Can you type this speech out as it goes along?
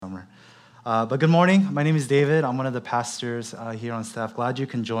But good morning. My name is David. I'm one of the pastors here on staff. Glad you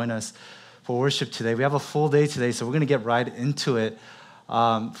can join us for worship today. We have a full day today, so we're going to get right into it.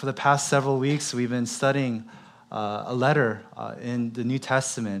 For the past several weeks, we've been studying a letter in the New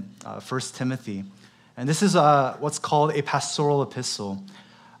Testament, 1 Timothy. And this is what's called a pastoral epistle.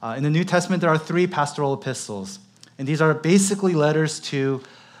 In the New Testament, there are 3 pastoral epistles. And these are basically letters to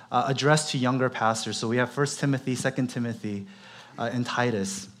addressed to younger pastors. So we have 1 Timothy, 2 Timothy, and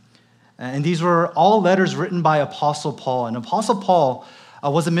Titus. And these were all letters written by Apostle Paul. And Apostle Paul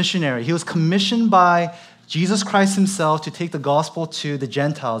was a missionary. He was commissioned by Jesus Christ himself to take the gospel to the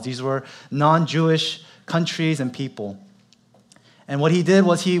Gentiles. These were non-Jewish countries and people. And what he did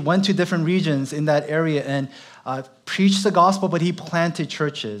was he went to different regions in that area and preached the gospel, but he planted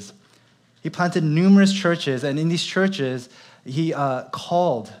churches. He planted numerous churches, and in these churches, he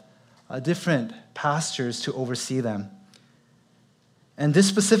called different pastors to oversee them. And this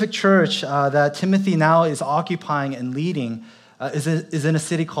specific church that Timothy now is occupying and leading is in a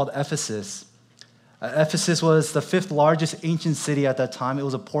city called Ephesus. Ephesus was the 5th largest ancient city at that time. It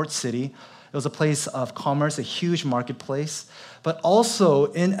was a port city. It was a place of commerce, a huge marketplace. But also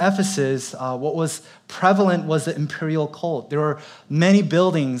in Ephesus, what was prevalent was the imperial cult. There were many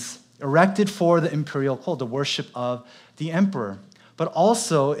buildings erected for the imperial cult, the worship of the emperor. But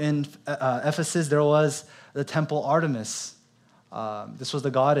also in Ephesus, there was the temple Artemis. This was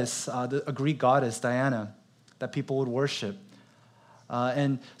the goddess, a Greek goddess, Diana, that people would worship.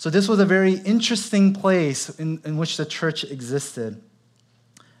 And so this was a very interesting place in which the church existed.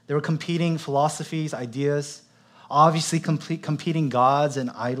 There were competing philosophies, ideas, obviously competing gods and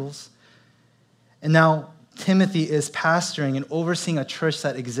idols. And now Timothy is pastoring and overseeing a church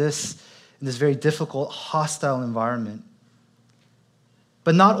that exists in this very difficult, hostile environment.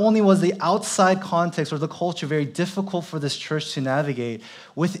 But not only was the outside context or the culture very difficult for this church to navigate,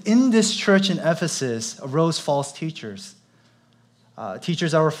 within this church in Ephesus arose false teachers.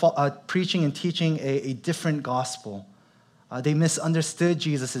 Teachers that were preaching and teaching a different gospel. They misunderstood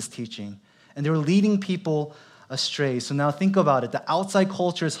Jesus' teaching, and they were leading people astray. So now think about it. The outside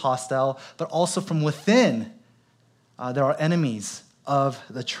culture is hostile, but also from within, there are enemies of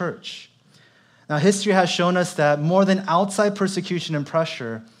the church. Now, history has shown us that more than outside persecution and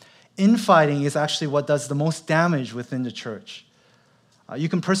pressure, infighting is actually what does the most damage within the church. You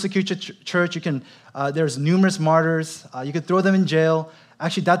can persecute your church. There's numerous martyrs. You can throw them in jail.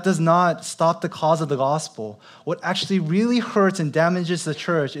 Actually, that does not stop the cause of the gospel. What actually really hurts and damages the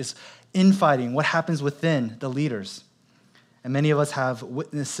church is infighting, what happens within the leaders. And many of us have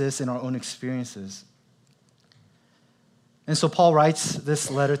witnessed this in our own experiences. And so Paul writes this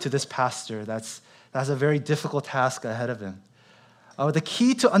letter to this pastor that has a very difficult task ahead of him. The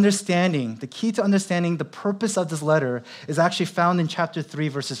key to understanding the purpose of this letter is actually found in chapter 3,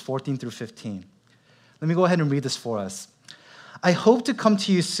 verses 14 through 15. Let me go ahead and read this for us. I hope to come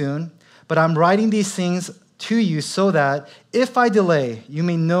to you soon, but I'm writing these things to you so that if I delay, you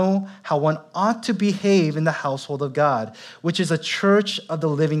may know how one ought to behave in the household of God, which is a church of the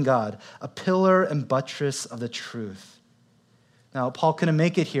living God, a pillar and buttress of the truth. Now, Paul couldn't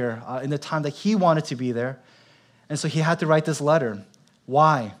make it here in the time that he wanted to be there, and so he had to write this letter.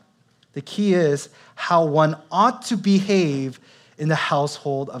 Why? The key is how one ought to behave in the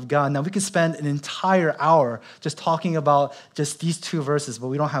household of God. Now, we could spend an entire hour just talking about just these 2 verses, but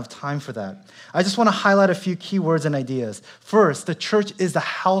we don't have time for that. I just want to highlight a few key words and ideas. First, the church is the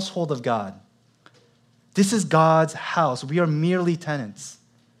household of God. This is God's house. We are merely tenants.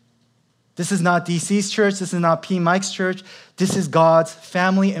 This is not DC's church. This is not P. Mike's church. This is God's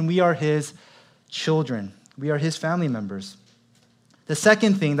family, and we are his children. We are his family members. The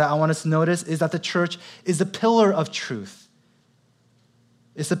second thing that I want us to notice is that the church is the pillar of truth.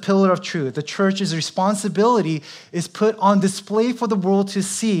 It's the pillar of truth. The church's responsibility is put on display for the world to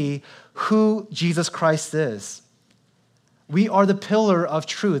see who Jesus Christ is. We are the pillar of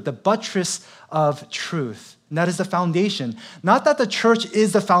truth, the buttress of truth. And that is the foundation. Not that the church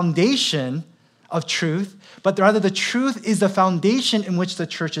is the foundation of truth, but rather the truth is the foundation in which the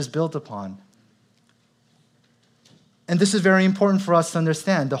church is built upon. And this is very important for us to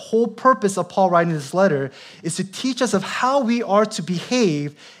understand. The whole purpose of Paul writing this letter is to teach us of how we are to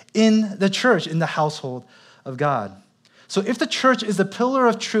behave in the church, in the household of God. So if the church is the pillar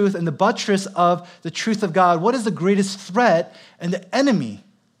of truth and the buttress of the truth of God, what is the greatest threat and the enemy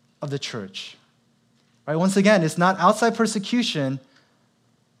of the church? Right? Once again, it's not outside persecution,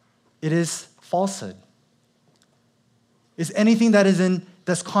 it is falsehood. It's anything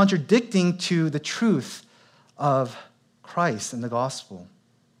that's contradicting to the truth of Christ and the gospel.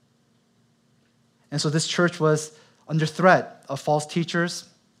 And so this church was under threat of false teachers,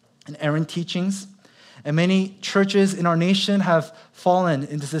 and errant teachings. And many churches in our nation have fallen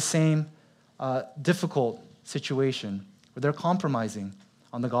into the same difficult situation where they're compromising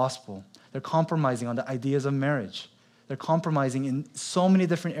on the gospel. They're compromising on the ideas of marriage. They're compromising in so many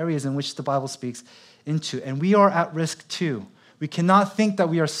different areas in which the Bible speaks into. And we are at risk too. We cannot think that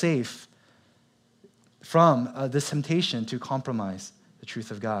we are safe from this temptation to compromise the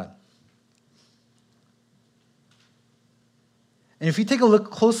truth of God. And if you take a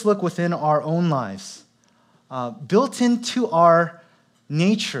close look within our own lives, built into our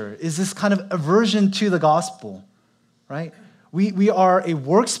nature is this kind of aversion to the gospel, right? We are a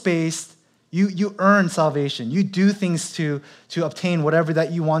works-based, you earn salvation. You do things to obtain whatever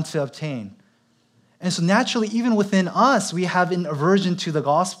that you want to obtain. And so naturally, even within us, we have an aversion to the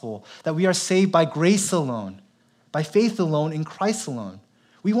gospel, that we are saved by grace alone, by faith alone, in Christ alone.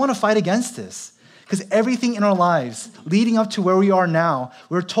 We want to fight against this because everything in our lives leading up to where we are now,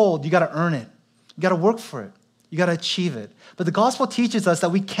 we're told you got to earn it. You got to work for it. You got to achieve it. But the gospel teaches us that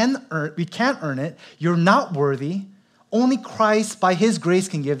we can't earn it. You're not worthy. Only Christ, by his grace,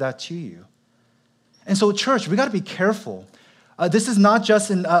 can give that to you. And so, church, we got to be careful. This is not just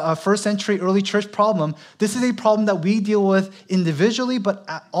a first century early church problem. This is a problem that we deal with individually, but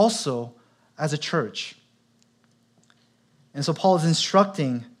also as a church. And so Paul is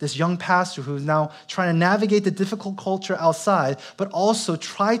instructing this young pastor who is now trying to navigate the difficult culture outside, but also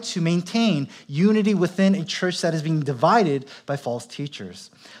try to maintain unity within a church that is being divided by false teachers.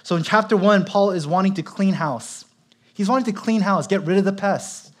 So in chapter 1, Paul is wanting to clean house. He's wanting to clean house, get rid of the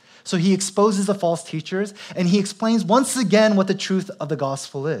pests. So he exposes the false teachers, and he explains once again what the truth of the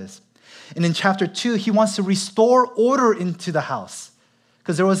gospel is. And in chapter 2, he wants to restore order into the house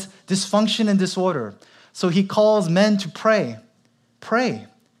because there was dysfunction and disorder. So he calls men to pray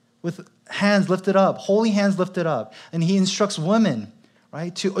with hands lifted up, holy hands lifted up. And he instructs women,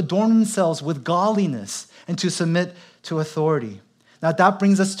 right, to adorn themselves with godliness and to submit to authority. Now that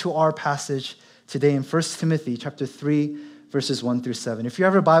brings us to our passage today in 1 Timothy chapter 3, verses 1 through 7. If you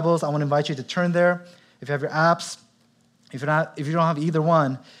have your Bibles, I want to invite you to turn there. If you have your apps, if you don't have either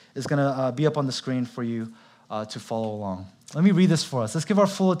one, it's going to be up on the screen for you to follow along. Let me read this for us. Let's give our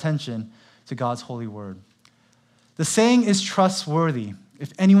full attention to God's holy word. The saying is trustworthy.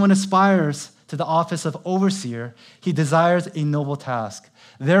 If anyone aspires to the office of overseer, he desires a noble task.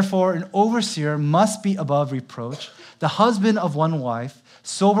 Therefore, an overseer must be above reproach, the husband of one wife,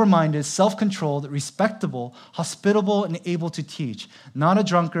 sober-minded, self-controlled, respectable, hospitable, and able to teach, not a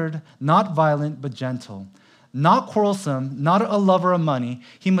drunkard, not violent, but gentle, not quarrelsome, not a lover of money.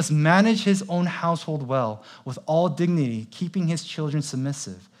 He must manage his own household well, with all dignity, keeping his children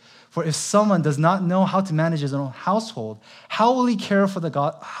submissive. For if someone does not know how to manage his own household, how will he care for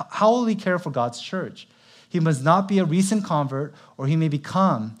God's church? He must not be a recent convert, or he may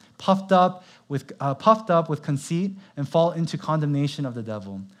become puffed up with conceit and fall into condemnation of the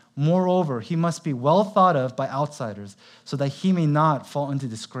devil. Moreover, he must be well thought of by outsiders, so that he may not fall into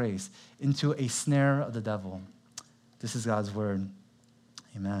disgrace, into a snare of the devil. This is God's word.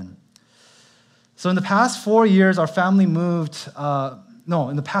 Amen. So in the past 4 years, our family moved.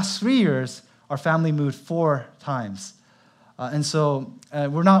 In the past 3 years, our family moved 4 times. And so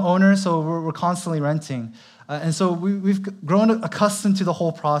we're not owners, so we're constantly renting. And so we've grown accustomed to the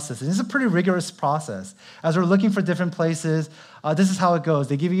whole process. And it's a pretty rigorous process. As we're looking for different places, this is how it goes.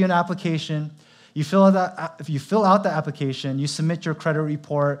 They give you an application. You fill out the application, you submit your credit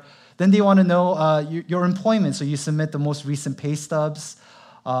report. Then they want to know your employment, so you submit the most recent pay stubs.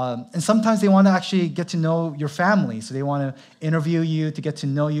 And sometimes they want to actually get to know your family. So they want to interview you to get to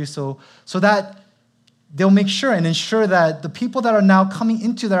know you so that they'll make sure and ensure that the people that are now coming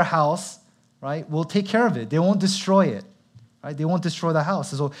into their house, right, will take care of it. They won't destroy it, right? They won't destroy the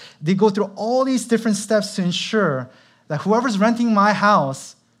house. So they go through all these different steps to ensure that whoever's renting my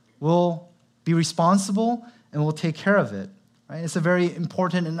house will be responsible and will take care of it, right? It's a very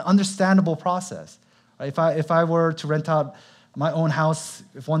important and understandable process. Right? If I were to rent out my own house,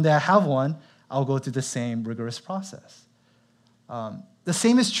 if one day I have one, I'll go through the same rigorous process. The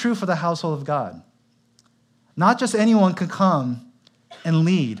same is true for the household of God. Not just anyone can come and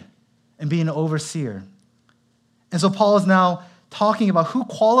lead and be an overseer. And so Paul is now talking about who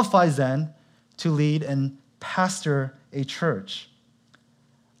qualifies then to lead and pastor a church.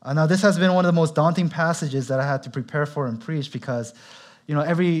 Now, this has been one of the most daunting passages that I had to prepare for and preach because,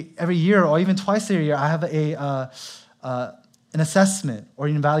 every year or even twice a year, I have an assessment or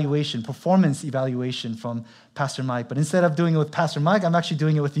an evaluation, performance evaluation from Pastor Mike. But instead of doing it with Pastor Mike, I'm actually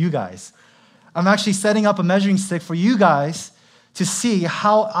doing it with you guys. I'm actually setting up a measuring stick for you guys to see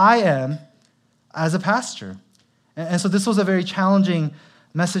how I am as a pastor. And so this was a very challenging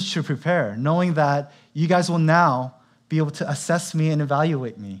message to prepare, knowing that you guys will now be able to assess me and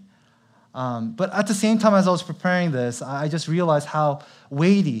evaluate me. But at the same time, as I was preparing this, I just realized how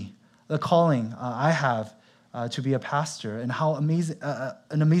weighty the calling I have to be a pastor, and how amazing,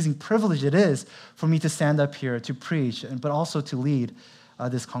 an amazing privilege it is for me to stand up here to preach, but also to lead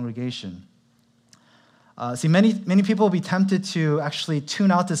this congregation. See, many people will be tempted to actually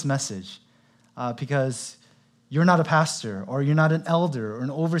tune out this message because you're not a pastor, or you're not an elder or an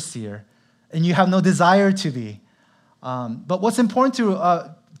overseer, and you have no desire to be. But what's important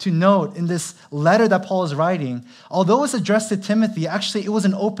to note in this letter that Paul is writing, although it's addressed to Timothy, actually it was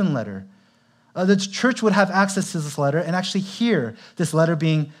an open letter. The church would have access to this letter and actually hear this letter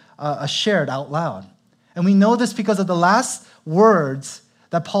being shared out loud. And we know this because of the last words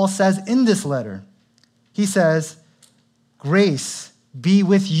that Paul says in this letter. He says, "Grace be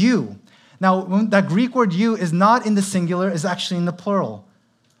with you." Now, that Greek word "you" is not in the singular, it's actually in the plural.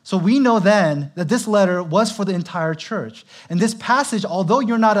 So we know then that this letter was for the entire church. And this passage, although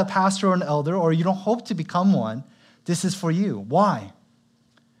you're not a pastor or an elder, or you don't hope to become one, this is for you. Why?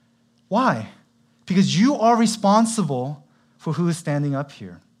 Why? Because you are responsible for who is standing up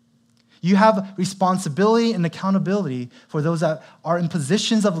here. You have responsibility and accountability for those that are in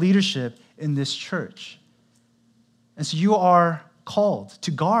positions of leadership in this church. And so you are called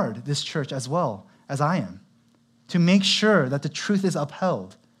to guard this church as well as I am, to make sure that the truth is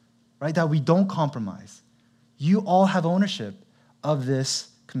upheld, right? That we don't compromise. You all have ownership of this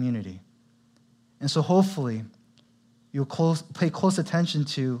community. And so hopefully you'll pay close attention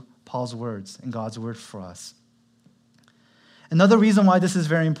to Paul's words and God's word for us. Another reason why this is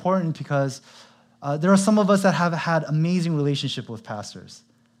very important, because there are some of us that have had amazing relationship with pastors,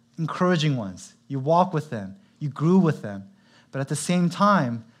 encouraging ones. You walk with them, you grew with them. But at the same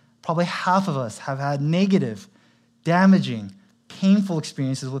time, probably half of us have had negative, damaging, painful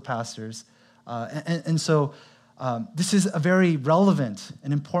experiences with pastors. So this is a very relevant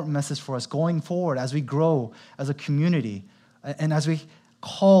and important message for us going forward as we grow as a community and as we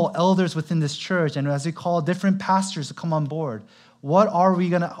call elders within this church and as we call different pastors to come on board. How are we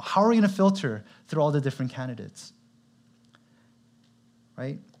gonna filter through all the different candidates?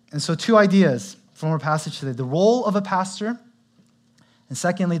 Right? And so 2 ideas from our passage today: the role of a pastor, and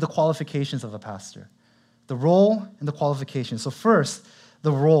secondly, the qualifications of a pastor. The role and the qualifications. So first,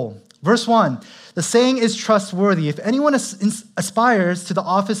 the role. Verse 1, the saying is trustworthy. If anyone aspires to the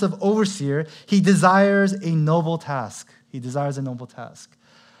office of overseer, he desires a noble task. He desires a noble task.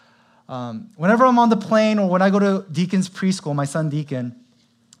 Whenever I'm on the plane or when I go to Deacon's preschool, my son Deacon,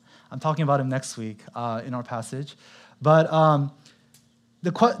 I'm talking about him next week in our passage, but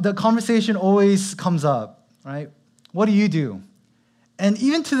the conversation always comes up, right? What do you do? And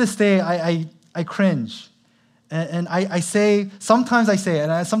even to this day, I cringe. And I say, sometimes I've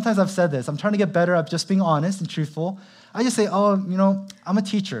said this, I'm trying to get better at just being honest and truthful. I just say, I'm a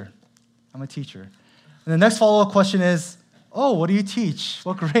teacher. I'm a teacher. And the next follow-up question is, what do you teach?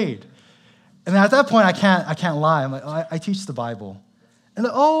 What grade? And then at that point, I can't lie. I'm like, I teach the Bible. And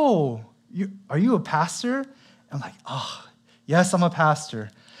like, are you a pastor? I'm like, yes, I'm a pastor.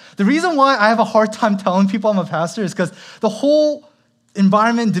 The reason why I have a hard time telling people I'm a pastor is because the whole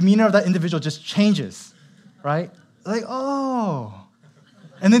environment and demeanor of that individual just changes, right? Like,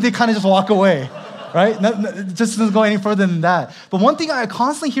 and then they kind of just walk away, right? Just doesn't go any further than that. But one thing I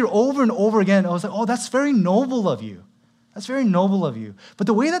constantly hear over and over again, I was like, that's very noble of you. That's very noble of you. But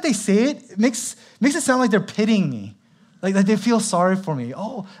the way that they say it makes it sound like they're pitying me, like they feel sorry for me.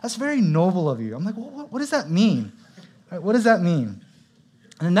 That's very noble of you. I'm like, what does that mean? Right, what does that mean?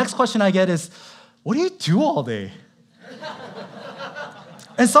 And the next question I get is, what do you do all day?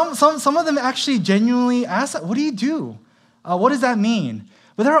 And some of them actually genuinely ask that, what do you do? What does that mean?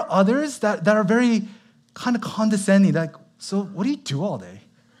 But there are others that are very kind of condescending, like, so what do you do all day?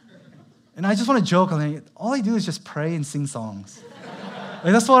 And I just want to joke, I'm like, all I do is just pray and sing songs.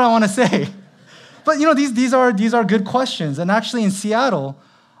 Like, that's what I want to say. But these are good questions. And actually in Seattle,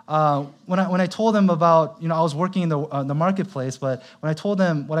 when I told them about, I was working in the marketplace, but when I told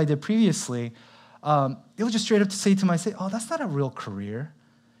them what I did previously, they would just straight up to say to me, that's not a real career.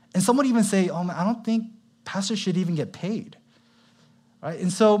 And some would even say, I don't think pastors should even get paid, right?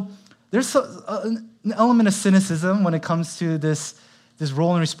 And so there's an element of cynicism when it comes to this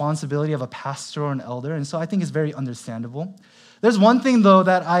role and responsibility of a pastor or an elder, and so I think it's very understandable. There's one thing, though,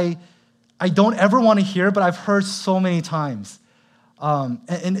 that I don't ever want to hear, but I've heard so many times,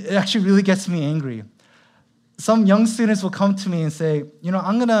 and it actually really gets me angry. Some young students will come to me and say,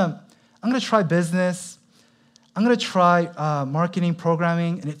 I'm gonna try business, I'm gonna try marketing,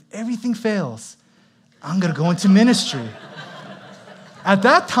 programming, and if everything fails, I'm gonna go into ministry. At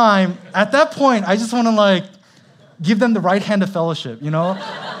that point, I just want to give them the right hand of fellowship,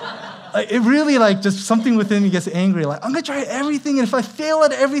 It really just something within me gets angry. I'm going to try everything, and if I fail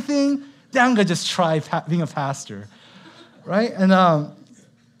at everything, then I'm going to just try being a pastor, right?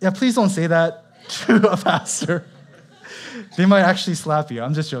 And please don't say that to a pastor. They might actually slap you.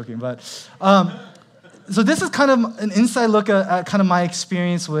 I'm just joking. But so this is kind of an inside look at kind of my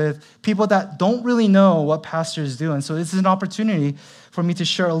experience with people that don't really know what pastors do. And so this is an opportunity for me to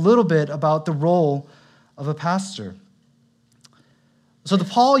share a little bit about the role of a pastor. So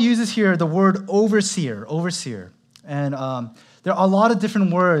Paul uses here the word overseer. And there are a lot of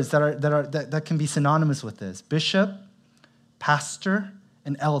different words that can be synonymous with this. Bishop, pastor,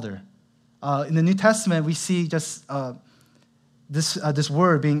 and elder. In the New Testament, we see just this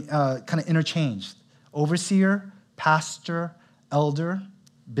word being kind of interchanged. Overseer, pastor, elder,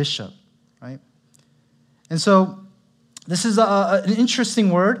 bishop, right? And so this is an interesting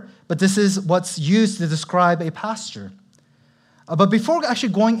word, but this is what's used to describe a pastor. But before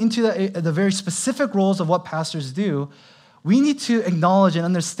actually going into the very specific roles of what pastors do, we need to acknowledge and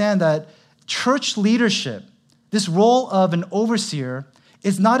understand that church leadership, this role of an overseer,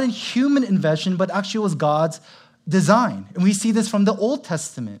 is not a human invention, but actually was God's design. And we see this from the Old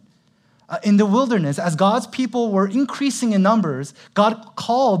Testament. In the wilderness, as God's people were increasing in numbers, God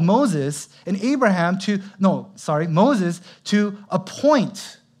called Moses to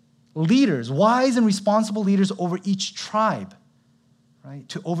appoint leaders, wise and responsible leaders over each tribe, right?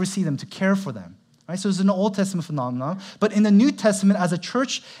 To oversee them, to care for them. Right? So it's an Old Testament phenomenon. But in the New Testament, as a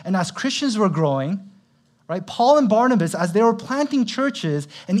church and as Christians were growing, right, Paul and Barnabas, as they were planting churches,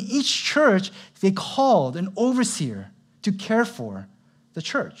 and each church, they called an overseer to care for the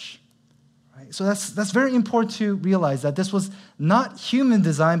church. Right? So that's very important to realize that this was not human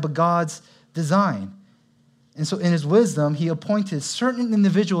design, but God's design. And so in his wisdom, he appointed certain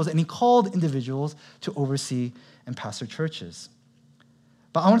individuals, and he called individuals to oversee and pastor churches.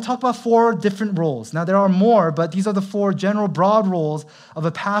 But I want to talk about 4 different roles. Now, there are more, but these are the 4 general broad roles of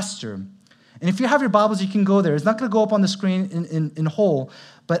a pastor. And if you have your Bibles, you can go there. It's not going to go up on the screen in whole,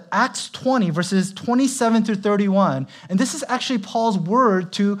 but Acts 20, verses 27 through 31. And this is actually Paul's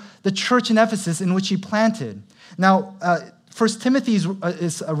word to the church in Ephesus in which he planted. Now, 1 Timothy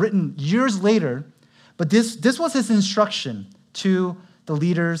is written years later, but this was his instruction to the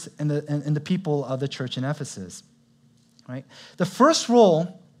leaders and the people of the church in Ephesus. Right? The first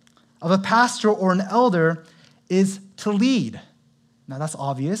role of a pastor or an elder is to lead. Now, that's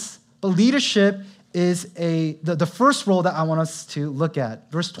obvious. But leadership is the first role that I want us to look at.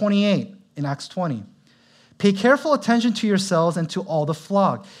 Verse 28 in Acts 20. Pay careful attention to yourselves and to all the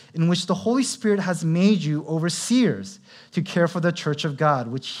flock, in which the Holy Spirit has made you overseers to care for the church of God,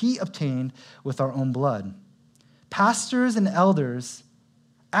 which he obtained with our own blood. Pastors and elders,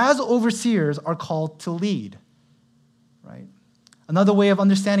 as overseers, are called to lead. Right? Another way of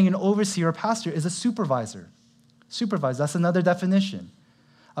understanding an overseer or pastor is a supervisor. Supervisor, that's another definition.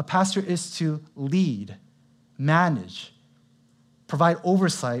 A pastor is to lead, manage, provide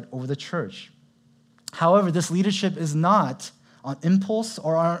oversight over the church. However, this leadership is not on impulse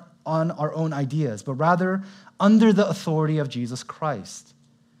or on our own ideas, but rather under the authority of Jesus Christ.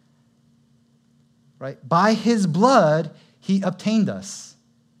 Right? By his blood, he obtained us.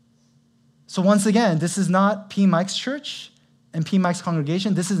 So once again, this is not P. Mike's church and P. Mike's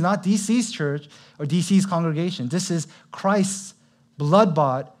congregation. This is not DC's church or DC's congregation. This is Christ's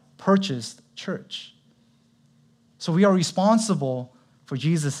blood-bought, purchased church. So we are responsible for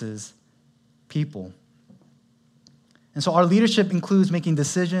Jesus' people. And so our leadership includes making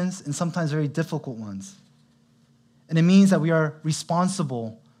decisions, and sometimes very difficult ones. And it means that we are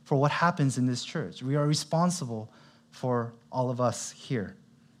responsible for what happens in this church. We are responsible for all of us here.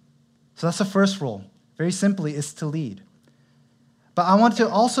 So that's the first role. Very simply, is to lead. But I want to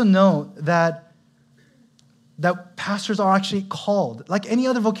also note that pastors are actually called, like any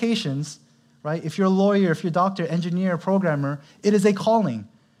other vocations, right? If you're a lawyer, if you're a doctor, engineer, programmer, it is a calling.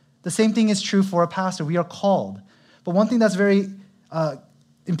 The same thing is true for a pastor. We are called. But one thing that's very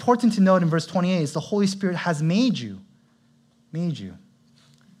important to note in verse 28 is the Holy Spirit has made you. Made you.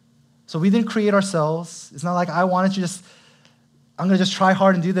 So we didn't create ourselves. It's not like I'm going to just try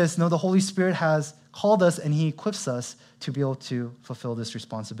hard and do this. No, the Holy Spirit has called us, and he equips us to be able to fulfill this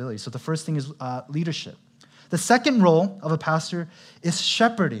responsibility. So the first thing is leadership. The second role of a pastor is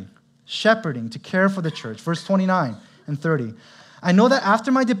shepherding, to care for the church. Verse 29 and 30. I know that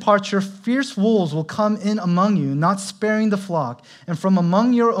after my departure, fierce wolves will come in among you, not sparing the flock, and from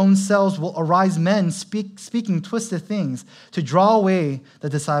among your own selves will arise men speaking twisted things to draw away the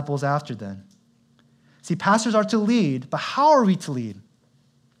disciples after them. See, pastors are to lead, but how are we to lead?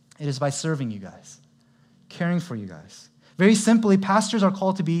 It is by serving you guys, caring for you guys. Very simply, pastors are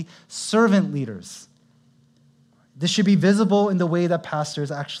called to be servant leaders. This should be visible in the way that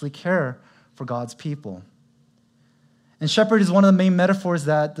pastors actually care for God's people. And shepherd is one of the main metaphors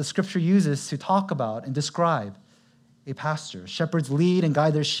that the scripture uses to talk about and describe a pastor. Shepherds lead and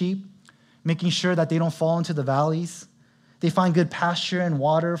guide their sheep, making sure that they don't fall into the valleys. They find good pasture and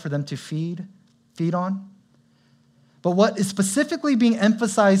water for them to feed on. But what is specifically being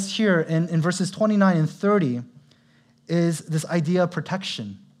emphasized here in verses 29 and 30 is this idea of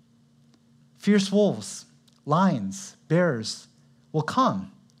protection. Fierce wolves, lions, bears will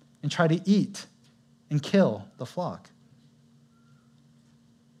come and try to eat and kill the flock.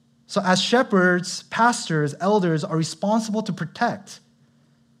 So as shepherds, pastors, elders are responsible to protect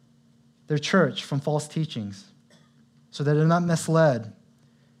their church from false teachings so that they're not misled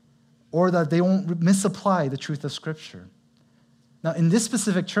or that they won't misapply the truth of Scripture. Now, in this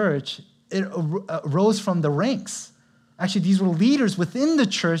specific church, it arose from the ranks. Actually, these were leaders within the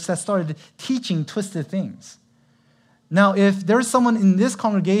church that started teaching twisted things. Now, if there's someone in this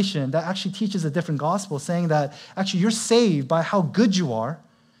congregation that actually teaches a different gospel, saying that actually you're saved by how good you are,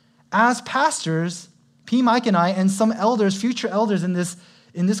 as pastors, P. Mike and I, and some elders, future elders in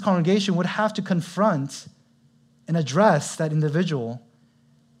this congregation would have to confront and address that individual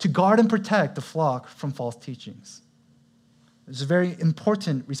to guard and protect the flock from false teachings. It's a very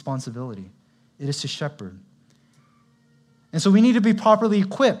important responsibility. It is to shepherd. And so we need to be properly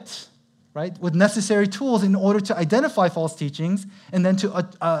equipped, right, with necessary tools in order to identify false teachings and then to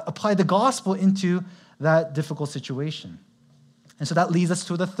apply the gospel into that difficult situation. And so that leads us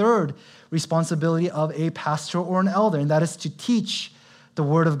to the third responsibility of a pastor or an elder, and that is to teach the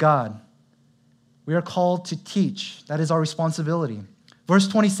word of God. We are called to teach. That is our responsibility. Verse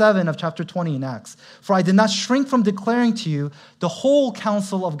 27 of chapter 20 in Acts. For I did not shrink from declaring to you the whole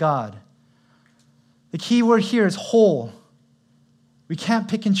counsel of God. The key word here is whole. We can't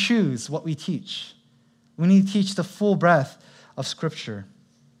pick and choose what we teach. We need to teach the full breadth of Scripture.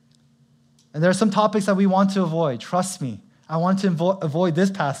 And there are some topics that we want to avoid. Trust me, I want to avoid this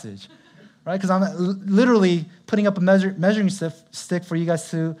passage, right? Because I'm literally putting up a measuring stick for you guys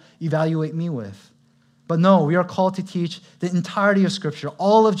to evaluate me with. But no, we are called to teach the entirety of Scripture,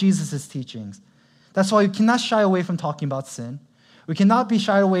 all of Jesus' teachings. That's why we cannot shy away from talking about sin. We cannot be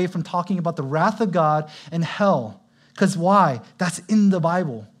shy away from talking about the wrath of God and hell. Because why? That's in the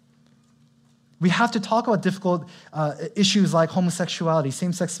Bible. We have to talk about difficult issues like homosexuality,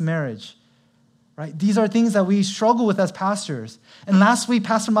 same-sex marriage. Right? These are things that we struggle with as pastors. And last week,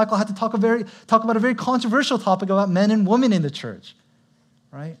 Pastor Michael had to talk about a very controversial topic about men and women in the church.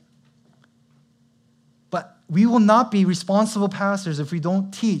 Right? But we will not be responsible pastors if we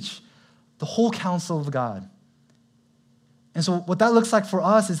don't teach the whole counsel of God. And so what that looks like for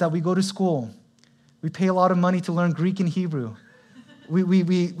us is that we go to school. We pay a lot of money to learn Greek and Hebrew.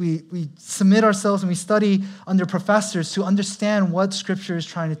 We submit ourselves and we study under professors to understand what Scripture is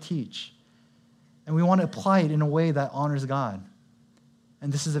trying to teach. And we want to apply it in a way that honors God.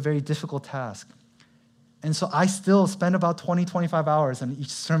 And this is a very difficult task. And so I still spend about 20, 25 hours on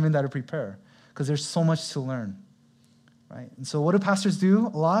each sermon that I prepare because there's so much to learn, right? And so what do pastors do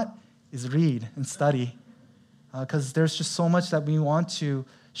a lot is read and study because there's just so much that we want to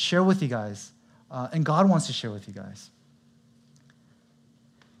share with you guys and God wants to share with you guys.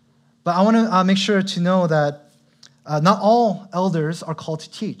 But I want to make sure to know that not all elders are called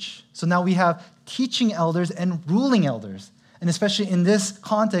to teach. So now we have teaching elders and ruling elders. And especially in this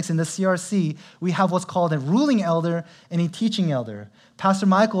context, in the CRC, we have what's called a ruling elder and a teaching elder. Pastor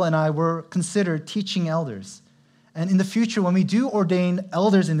Michael and I were considered teaching elders. And in the future, when we do ordain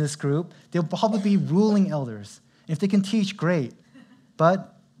elders in this group, they'll probably be ruling elders. If they can teach, great.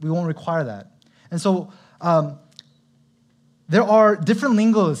 But we won't require that. And so there are different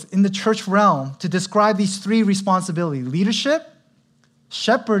lingos in the church realm to describe these three responsibilities: leadership,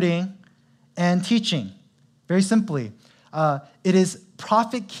 shepherding, and teaching. Very simply, it is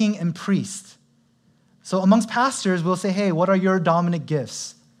prophet, king, and priest. So amongst pastors, we'll say, hey, what are your dominant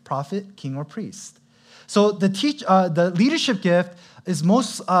gifts? Prophet, king, or priest. So the leadership gift is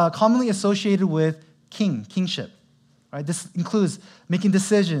most commonly associated with kingship. Right? This includes making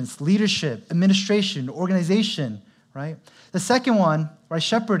decisions, leadership, administration, organization. Right? The second one, right,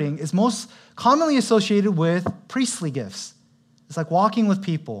 shepherding, is most commonly associated with priestly gifts. It's like walking with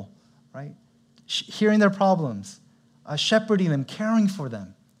people, right? Hearing their problems, shepherding them, caring for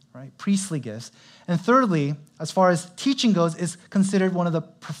them, right? Priestly gifts. And thirdly, as far as teaching goes, is considered one of the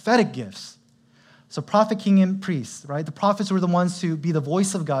prophetic gifts. So prophet, king, and priest, right? The prophets were the ones to be the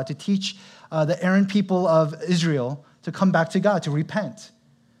voice of God, to teach the errant people of Israel to come back to God, to repent.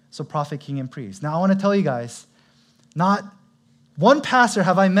 so prophet, king, and priest. Now, I want to tell you guys, not one pastor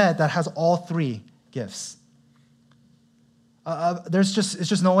have I met that has all three gifts. It's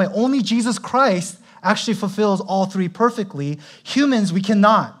just no way. Only Jesus Christ actually fulfills all three perfectly. Humans, we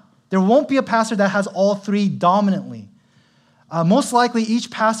cannot. There won't be a pastor that has all three dominantly. Most likely, each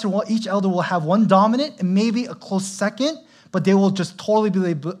elder will have one dominant and maybe a close second, but they will just totally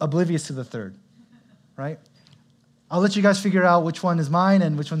be oblivious to the third, right? I'll let you guys figure out which one is mine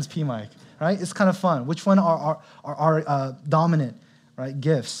and which one's P. Mike, right? It's kind of fun. Which one are our dominant, right,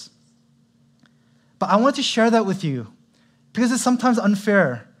 gifts? But I want to share that with you because it's sometimes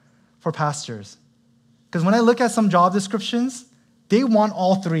unfair for pastors. Because when I look at some job descriptions, they want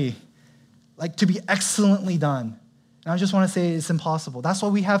all three, like to be excellently done. And I just want to say it's impossible. That's why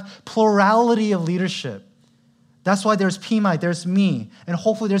we have plurality of leadership. That's why there's P. Mike, there's me, and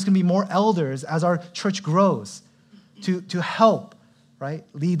hopefully there's going to be more elders as our church grows to help, right,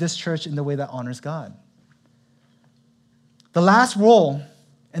 lead this church in the way that honors God. The last role,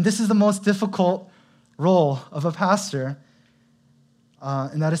 and this is the most difficult role of a pastor,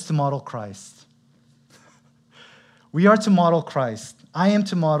 and that is to model Christ. We are to model Christ. I am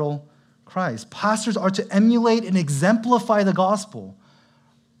to model Christ. Pastors are to emulate and exemplify the gospel.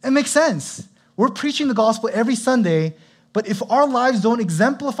 It makes sense. We're preaching the gospel every Sunday, but if our lives don't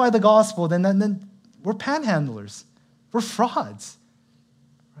exemplify the gospel, then we're panhandlers. We're frauds.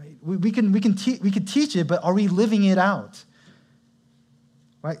 Right? We can teach it, but are we living it out?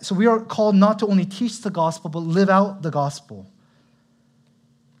 Right? So we are called not to only teach the gospel, but live out the gospel.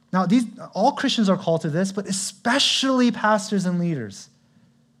 Now, all Christians are called to this, but especially pastors and leaders.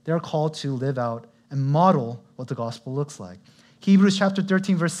 They're called to live out and model what the gospel looks like. Hebrews chapter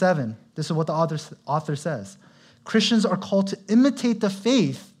 13, verse 7, this is what the author says. Christians are called to imitate the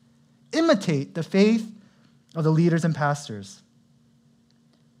faith of the leaders and pastors.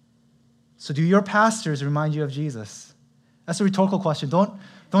 So do your pastors remind you of Jesus? That's a rhetorical question. Don't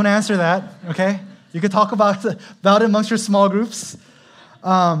answer that, okay? You can talk about it amongst your small groups.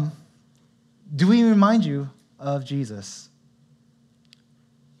 Do we remind you of Jesus?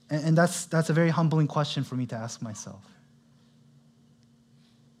 And that's a very humbling question for me to ask myself.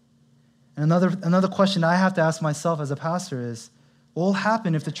 And another question I have to ask myself as a pastor is, what will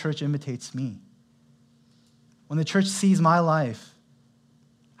happen if the church imitates me? When the church sees my life,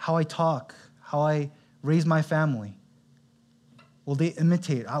 how I talk, how I raise my family, will they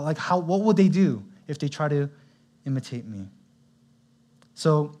imitate? What would they do if they try to imitate me?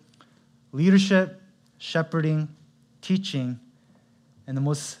 So, leadership, shepherding, teaching, and the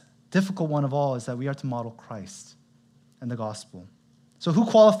most difficult one of all is that we are to model Christ and the gospel. So who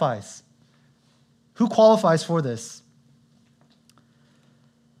qualifies? Who qualifies for this?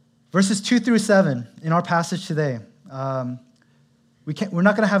 Verses 2 through 7 in our passage today. We're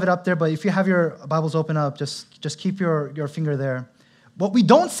not going to have it up there, but if you have your Bibles open up, just keep your finger there. What we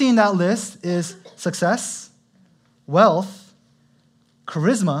don't see in that list is success, wealth,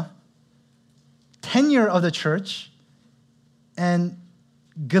 charisma, tenure of the church, and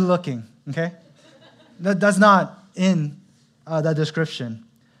good looking, okay? That's not in that description.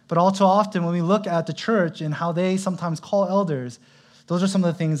 But all too often, when we look at the church and how they sometimes call elders, those are some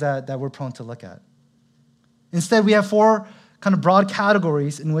of the things that we're prone to look at. Instead, we have 4 kind of broad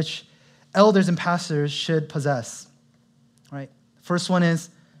categories in which elders and pastors should possess, right? First one is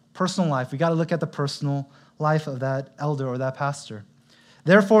personal life. We got to look at the personal life of that elder or that pastor.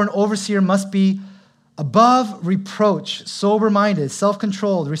 Therefore, an overseer must be above reproach, sober-minded,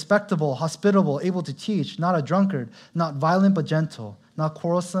 self-controlled, respectable, hospitable, able to teach, not a drunkard, not violent but gentle, not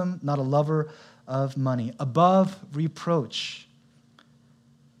quarrelsome, not a lover of money. Above reproach.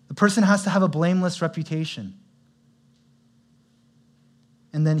 The person has to have a blameless reputation.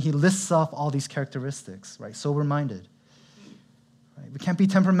 And then he lists off all these characteristics, right? Sober-minded. Right? We can't be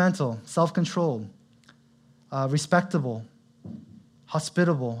temperamental, self-controlled, respectable,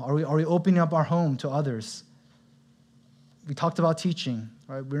 hospitable. Are we opening up our home to others? We talked about teaching,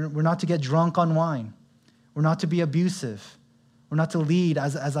 right? We're not to get drunk on wine. We're not to be abusive. We're not to lead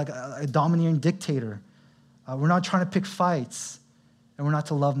as like a domineering dictator. We're not trying to pick fights, and we're not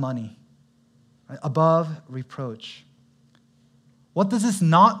to love money. Right? Above reproach. What does this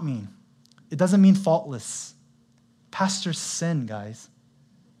not mean? It doesn't mean faultless. Pastors sin, guys.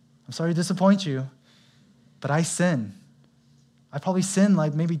 I'm sorry to disappoint you, but I sin. I probably sinned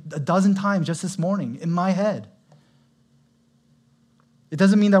like maybe a dozen times just this morning in my head. It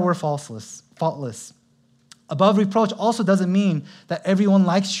doesn't mean that we're faultless. Above reproach also doesn't mean that everyone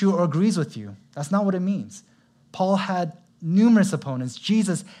likes you or agrees with you. That's not what it means. Paul had numerous opponents.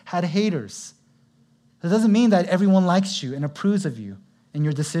 Jesus had haters. It doesn't mean that everyone likes you and approves of you. and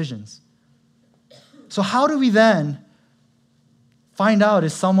your decisions. So how do we then find out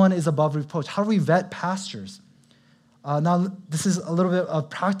if someone is above reproach? How do we vet pastors? Now, this is a little bit of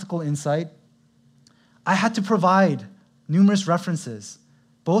practical insight. I had to provide numerous references,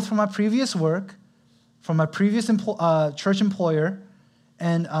 both from my previous work, from my previous church employer,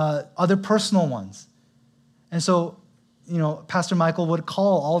 and other personal ones. And so, Pastor Michael would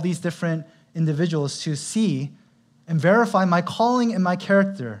call all these different individuals to see and verify my calling and my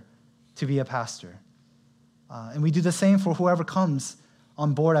character to be a pastor. And we do the same for whoever comes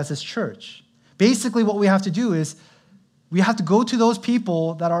on board as his church. Basically, what we have to do is we have to go to those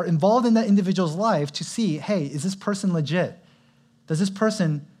people that are involved in that individual's life to see, hey, is this person legit? Does this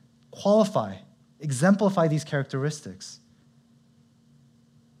person qualify, exemplify these characteristics?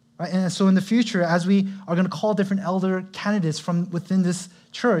 Right? And so in the future, as we are going to call different elder candidates from within this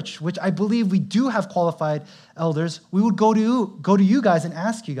church, which I believe we do have qualified elders, we would go to you guys and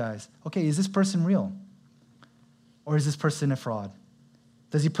ask you guys, okay, is this person real? Or is this person a fraud?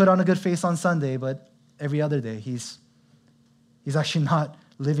 Does he put on a good face on Sunday, but every other day he's actually not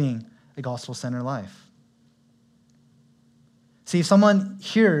living a gospel-centered life? See, if someone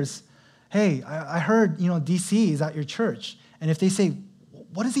hears, hey, I heard, DC is at your church, and if they say,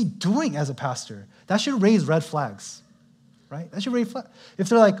 what is he doing as a pastor? That should raise red flags, right? That should raise flags. If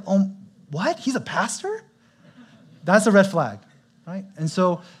they're like, what? He's a pastor? That's a red flag, right? And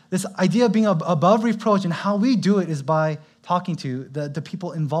so this idea of being above reproach and how we do it is by talking to the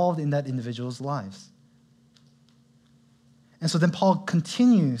people involved in that individual's lives. And so then Paul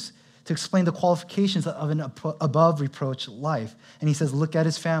continues to explain the qualifications of an above reproach life. And he says, look at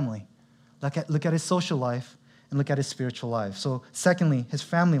his family, look at his social life, and look at his spiritual life. So secondly, his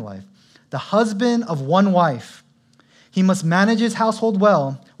family life. The husband of one wife, he must manage his household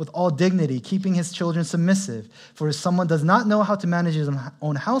well with all dignity, keeping his children submissive. For if someone does not know how to manage his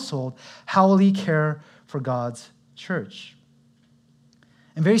own household, how will he care for God's church?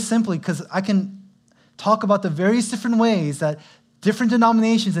 And very simply, because I can talk about the various different ways that different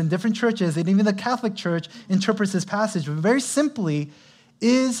denominations and different churches, and even the Catholic Church interprets this passage, but very simply,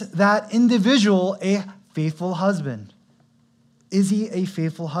 is that individual a faithful husband? Is he a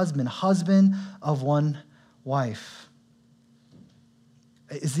faithful husband? Husband of one wife.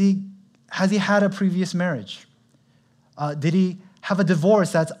 Has he had a previous marriage? Did he have a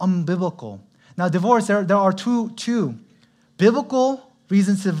divorce that's unbiblical? Now, divorce, there are two biblical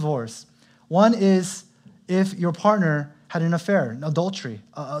reasons to divorce. One is if your partner had an affair, an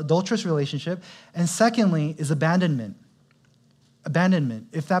adulterous relationship. And secondly is abandonment. Abandonment,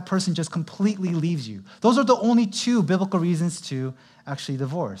 if that person just completely leaves you. Those are the only two biblical reasons to actually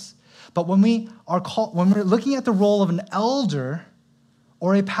divorce. But when we're looking at the role of an elder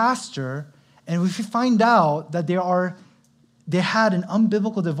or a pastor, and if we find out that they had an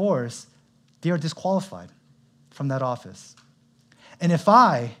unbiblical divorce, they are disqualified from that office. And if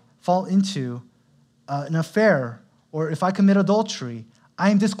I fall into an affair, or if I commit adultery, I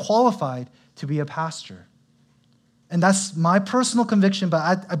am disqualified to be a pastor. And that's my personal conviction,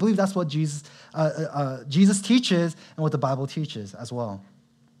 but I believe that's what Jesus teaches and what the Bible teaches as well.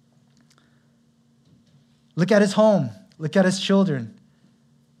 Look at his home. Look at his children.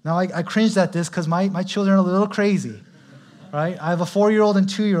 Now, I cringed at this because my children are a little crazy, right? I have a 4-year-old and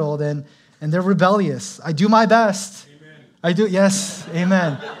 2-year-old, and they're rebellious. I do my best. Amen. Yes,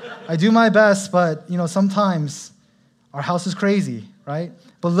 amen. I do my best, but, sometimes our house is crazy, right?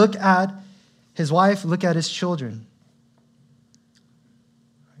 But look at his wife, look at his children.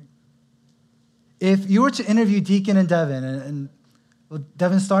 If you were to interview Deacon and Devin, and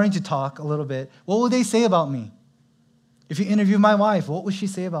Devin's starting to talk a little bit, what would they say about me? If you interview my wife, what would she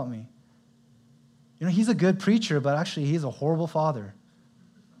say about me? He's a good preacher, but actually he's a horrible father.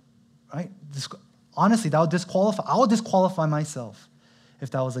 Right? Honestly, I would disqualify myself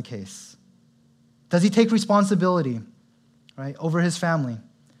if that was the case. Does he take responsibility, right, over his family?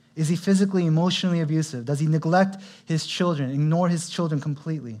 Is he physically, emotionally abusive? Does he neglect his children, ignore his children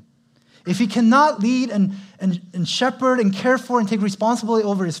completely? If he cannot lead and shepherd and care for and take responsibility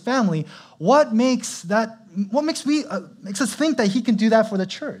over his family, what makes us think that he can do that for the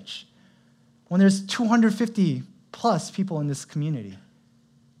church when there's 250 plus people in this community?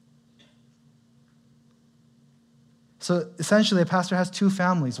 So essentially, a pastor has two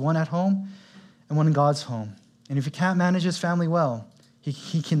families, one at home and one in God's home. And if he can't manage his family well,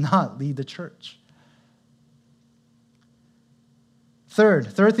 he cannot lead the church.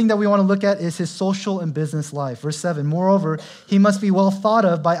 Third thing that we want to look at is his social and business life. Verse 7, moreover, he must be well thought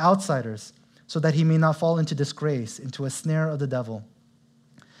of by outsiders so that he may not fall into disgrace, into a snare of the devil.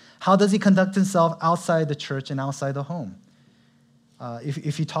 How does he conduct himself outside the church and outside the home?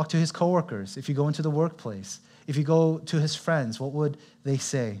 If you talk to his coworkers, if you go into the workplace, if you go to his friends, what would they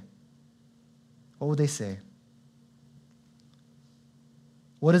say? What would they say?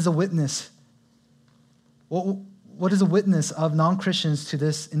 What is a witness? What is a witness of non-Christians to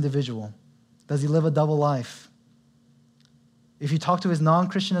this individual? Does he live a double life? If you talk to his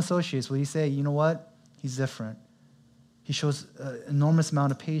non-Christian associates, will you say, you know what? He's different. He shows an enormous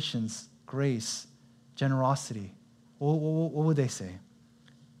amount of patience, grace, generosity. What would they say?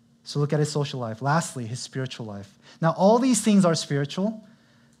 So look at his social life. Lastly, his spiritual life. Now, all these things are spiritual,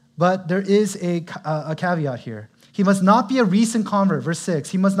 but there is a caveat here. He must not be a recent convert. Verse 6,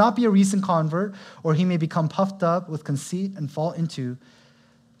 he must not be a recent convert, or he may become puffed up with conceit and fall into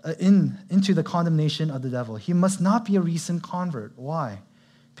the condemnation of the devil. He must not be a recent convert. Why?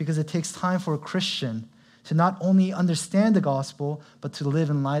 Because it takes time for a Christian to not only understand the gospel, but to live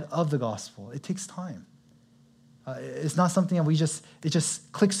in light of the gospel. It takes time. It's not something that it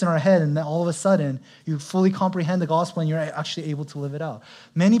just clicks in our head and then all of a sudden you fully comprehend the gospel and you're actually able to live it out.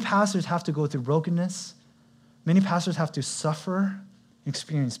 Many pastors have to go through brokenness. Many pastors have to suffer,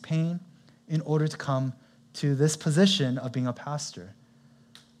 experience pain in order to come to this position of being a pastor.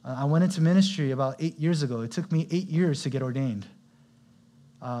 I went into ministry about 8 years ago. It took me 8 years to get ordained.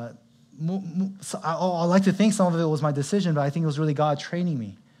 I like to think some of it was my decision, but I think it was really God training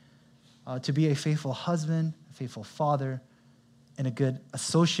me to be a faithful husband, a faithful father, and a good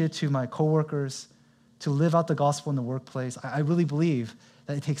associate to my coworkers, to live out the gospel in the workplace. I really believe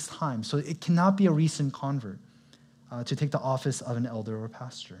that it takes time. So it cannot be a recent convert to take the office of an elder or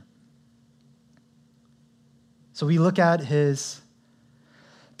pastor. So we look at his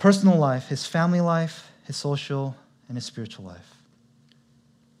personal life, his family life, his social, and his spiritual life.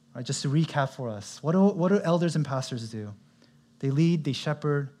 All right, just to recap for us, what do elders and pastors do? They lead, they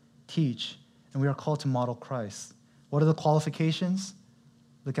shepherd, teach, and we are called to model Christ. What are the qualifications?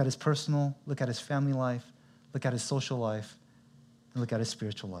 Look at his personal, look at his family life, look at his social life, and look at his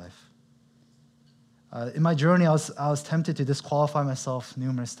spiritual life. In my journey, I was tempted to disqualify myself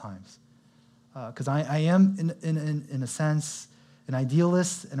numerous times because I am, in a sense, an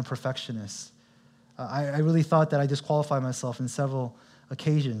idealist and a perfectionist. I really thought that I disqualified myself in several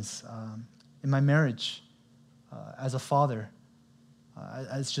occasions. In my marriage, as a father,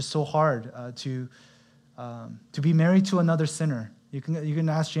 it's just so hard to be married to another sinner. You can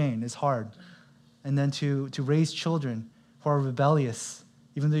ask Jane. It's hard, and then to raise children who are rebellious,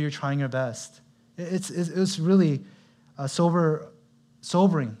 even though you're trying your best. It was really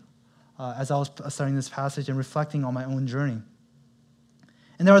sobering as I was studying this passage and reflecting on my own journey.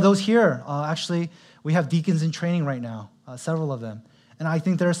 And there are those here. Actually, we have deacons in training right now, several of them. And I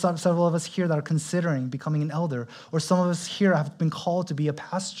think there are several of us here that are considering becoming an elder, or some of us here have been called to be a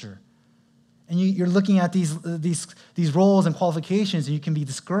pastor. And you're looking at these roles and qualifications, and you can be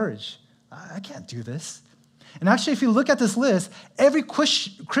discouraged. I can't do this. And actually, if you look at this list, every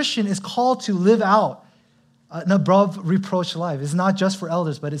Christian is called to live out an above reproach life. It's not just for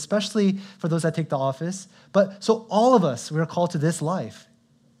elders, but especially for those that take the office. But so all of us, we are called to this life.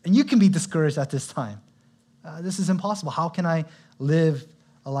 And you can be discouraged at this time. This is impossible. How can I live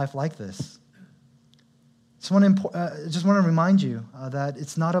a life like this? Just want to remind you that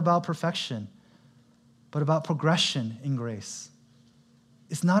it's not about perfection, but about progression in grace.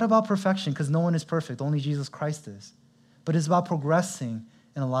 It's not about perfection because no one is perfect. Only Jesus Christ is. But it's about progressing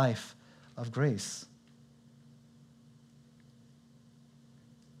in a life of grace.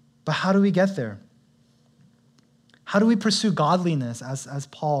 But how do we get there? How do we pursue godliness as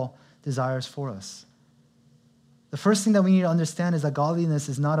Paul desires for us? The first thing that we need to understand is that godliness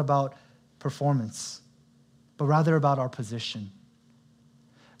is not about performance, but rather about our position.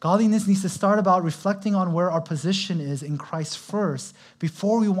 Godliness needs to start about reflecting on where our position is in Christ first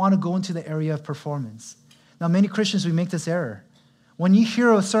before we want to go into the area of performance. Now, many Christians, we make this error. When you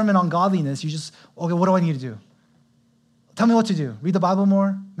hear a sermon on godliness, you just, okay, what do I need to do? Tell me what to do. Read the Bible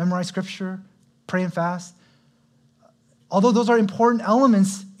more, memorize scripture, pray and fast. Although those are important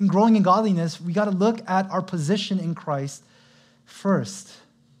elements in growing in godliness, we got to look at our position in Christ first.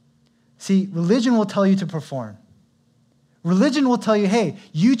 See, religion will tell you to perform. Religion will tell you, hey,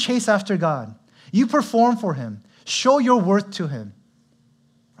 you chase after God. You perform for him. Show your worth to him.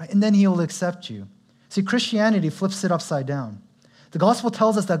 Right? And then he will accept you. See, Christianity flips it upside down. The gospel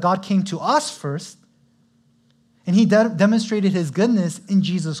tells us that God came to us first, and he demonstrated his goodness in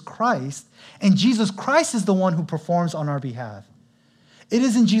Jesus Christ, and Jesus Christ is the one who performs on our behalf. It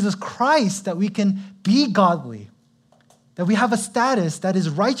is in Jesus Christ that we can be godly, that we have a status that is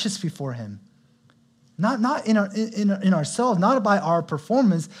righteous before him. Not in ourselves, not by our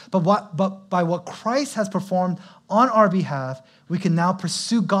performance, but by what Christ has performed on our behalf, we can now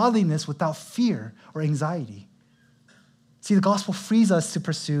pursue godliness without fear or anxiety. See, the gospel frees us to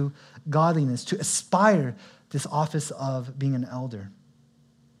pursue godliness, to aspire this office of being an elder.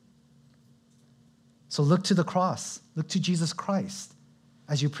 So look to the cross, look to Jesus Christ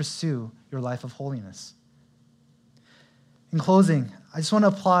as you pursue your life of holiness. In closing, I just want to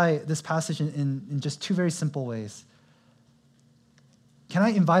apply this passage in just two very simple ways. Can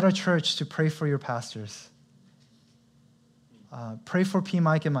I invite our church to pray for your pastors? Pray for P.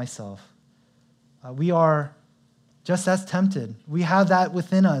 Mike and myself. We are just as tempted. We have that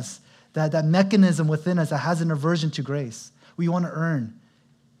within us, that mechanism within us that has an aversion to grace. We want to earn,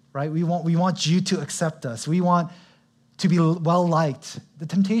 right? We want you to accept us. We want to be well-liked. The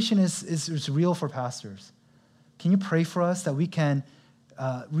temptation is real for pastors. Can you pray for us that we can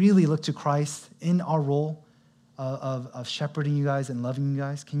really look to Christ in our role of shepherding you guys and loving you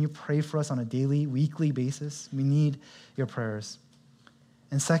guys? Can you pray for us on a daily, weekly basis? We need your prayers.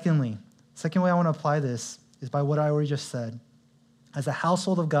 And second way I want to apply this is by what I already just said. As a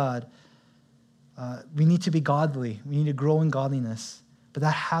household of God, we need to be godly. We need to grow in godliness. But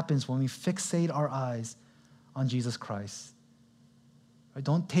that happens when we fixate our eyes on Jesus Christ. Right?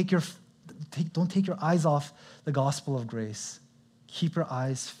 Don't take your eyes off the gospel of grace. Keep your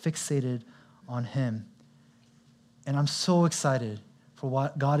eyes fixated on him. And I'm so excited for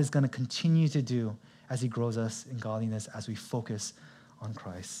what God is going to continue to do as he grows us in godliness as we focus on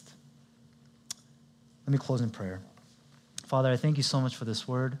Christ. Let me close in prayer. Father, I thank you so much for this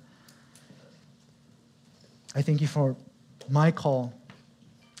word. I thank you for my call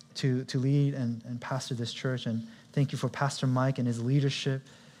to lead and pastor this church, and thank you for Pastor Mike and his leadership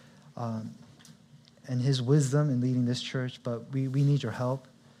and his wisdom in leading this church, but we need your help.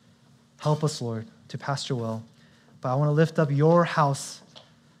 Help us, Lord, to pastor well. But I want to lift up your house,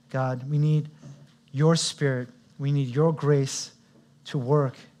 God. We need your spirit. We need your grace to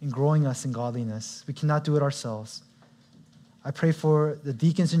work in growing us in godliness. We cannot do it ourselves. I pray for the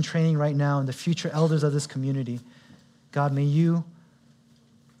deacons in training right now and the future elders of this community. God, may you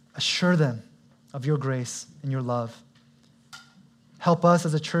assure them of your grace and your love. Help us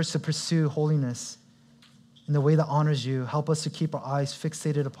as a church to pursue holiness in the way that honors you. Help us to keep our eyes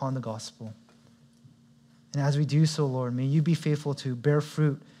fixated upon the gospel. And as we do so, Lord, may you be faithful to bear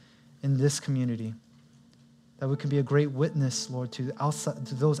fruit in this community, that we can be a great witness, Lord, to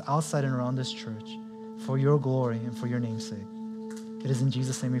those outside and around this church for your glory and for your name's sake. It is in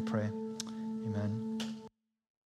Jesus' name we pray. Amen.